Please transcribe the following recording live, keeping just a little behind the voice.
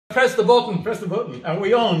Press the button. Press the button. Are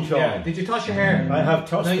we on, Sean? Yeah. Did you toss your hair? I have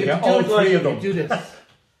tossed no, it. Yeah, all three of them. You do this.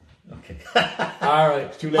 Okay. All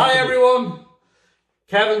right. Hi, everyone.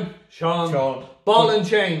 Kevin, Sean. Ball and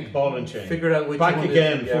chain. Ball and chain. Figure out which back one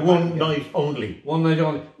again for one night only. One night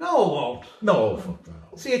only. No, it won't. No. Fuck no.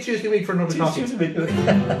 See you Tuesday week for another topic.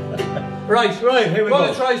 Right, here we go. I'm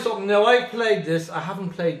going to try something now. I've played this. I haven't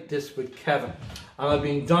played this with Kevin, and I've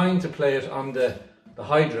been dying to play it on the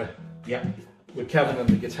Hydra. Yeah. With Kevin and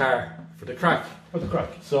the guitar for the crack. For the crack.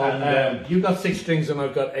 So you've got 6 strings and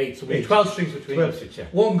I've got 8. So we have 12 strings between. 12 strings, yeah.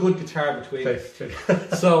 One good guitar between us.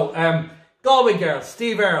 So Galway girl,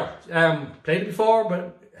 Steve Earle. Played it before,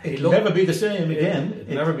 but it'll never be the same again.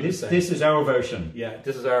 It'll never be the same. This is our version. Yeah,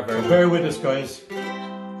 this is our version. So bear with us, guys.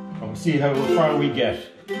 And we'll see how far we get.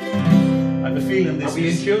 I have a feeling this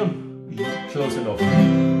is in tune. Close enough.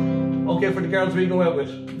 Okay, for the girls we go out with.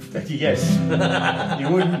 Yes.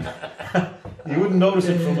 You wouldn't notice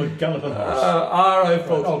it from a galloping horse. All right,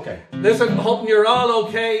 folks. Okay. Listen, hoping you're all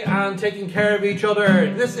okay and taking care of each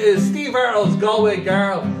other. This is Steve Earle's Galway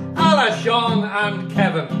Girl, a la Sean and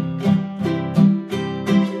Kevin.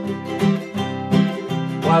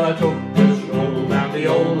 While I took this stroll down the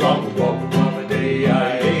old long walk of a day, I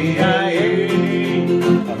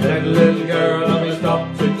met a little girl and we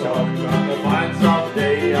stopped to talk on a fine soft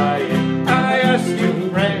day, and I asked you,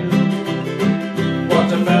 friend,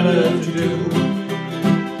 what's a fella to do?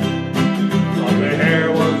 Well, her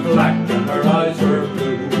hair was black and her eyes were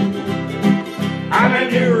blue, and I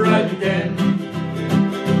knew right then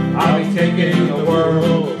I'll be taking the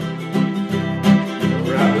world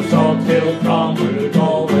around the Salt Hill Prom with a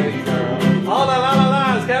Galway girl. Oh la la la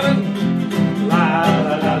la's, Kevin. La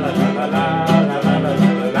la la la la la la la la la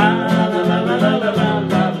la la la la la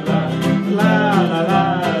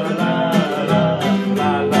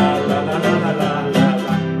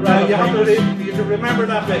right, you have to remember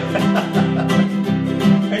that bit.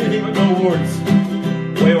 Anything with no words.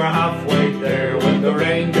 We were halfway there when the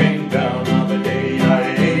rain came down on the day.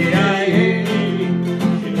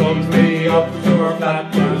 She took me up to her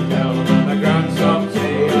flat down on the Grand Soft Sea.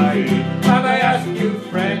 And I asked you,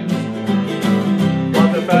 friends, what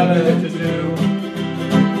the fella had to do.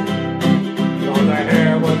 All her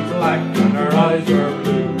hair was black and her eyes were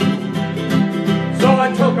blue. So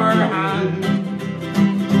I took her hand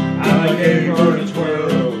and I gave her a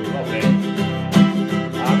twirl.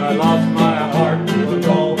 And I lost my heart to a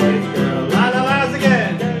Galway girl. La la la's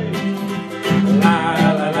again. La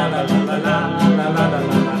la la la la la la la la la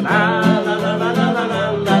la la la la la la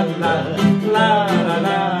la la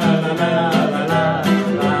la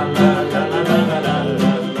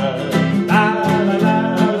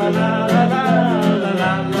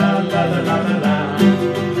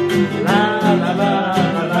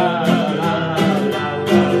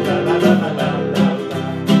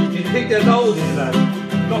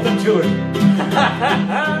nothing to it.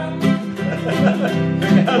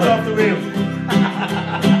 Hands off the wheel.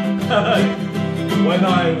 When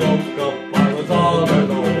I woke up, I was all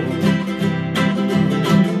alone,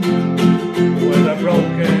 with a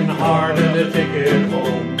broken heart and a ticket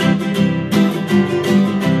home.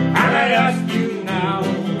 And I ask you now,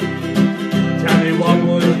 tell me what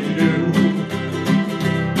would you do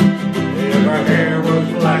if her hair was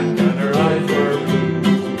black and her eyes were blue?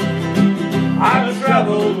 I've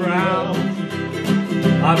traveled round,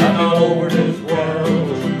 I've been all over this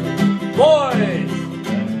world. Boys,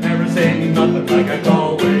 never seen nothing like a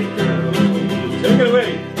Galway girl.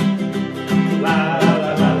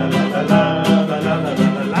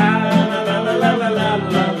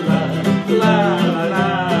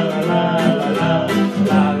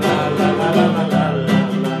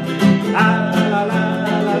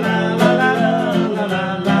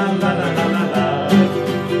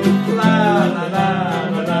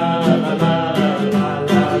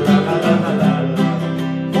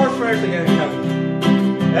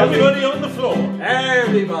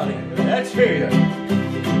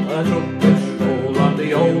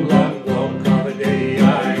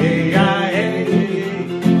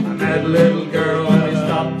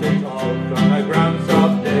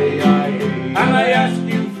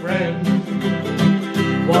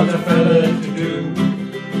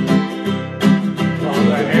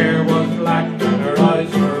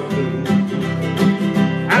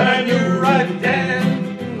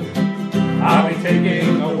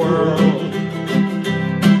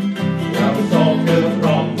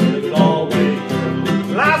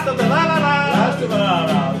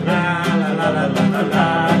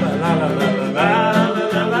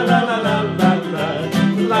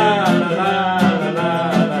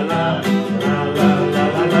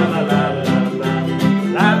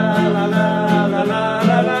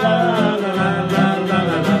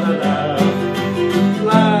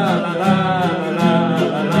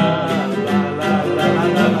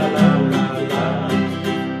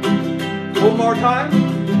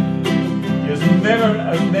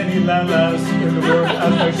 as many la-las in the world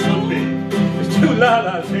as there should be. There's 2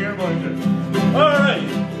 la-las here, mind you. All right.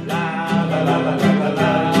 La la la la la la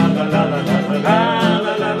la la la la la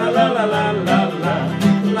la la la la la la la.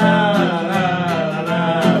 La la la.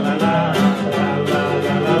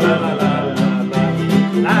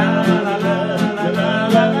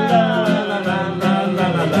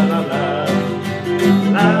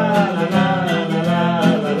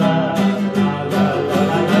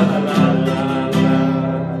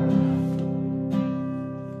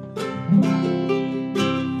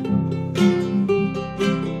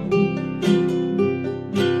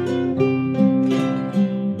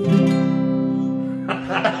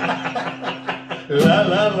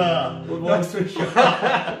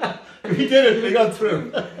 We did it, we got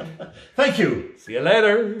through. Thank you. See you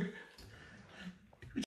later.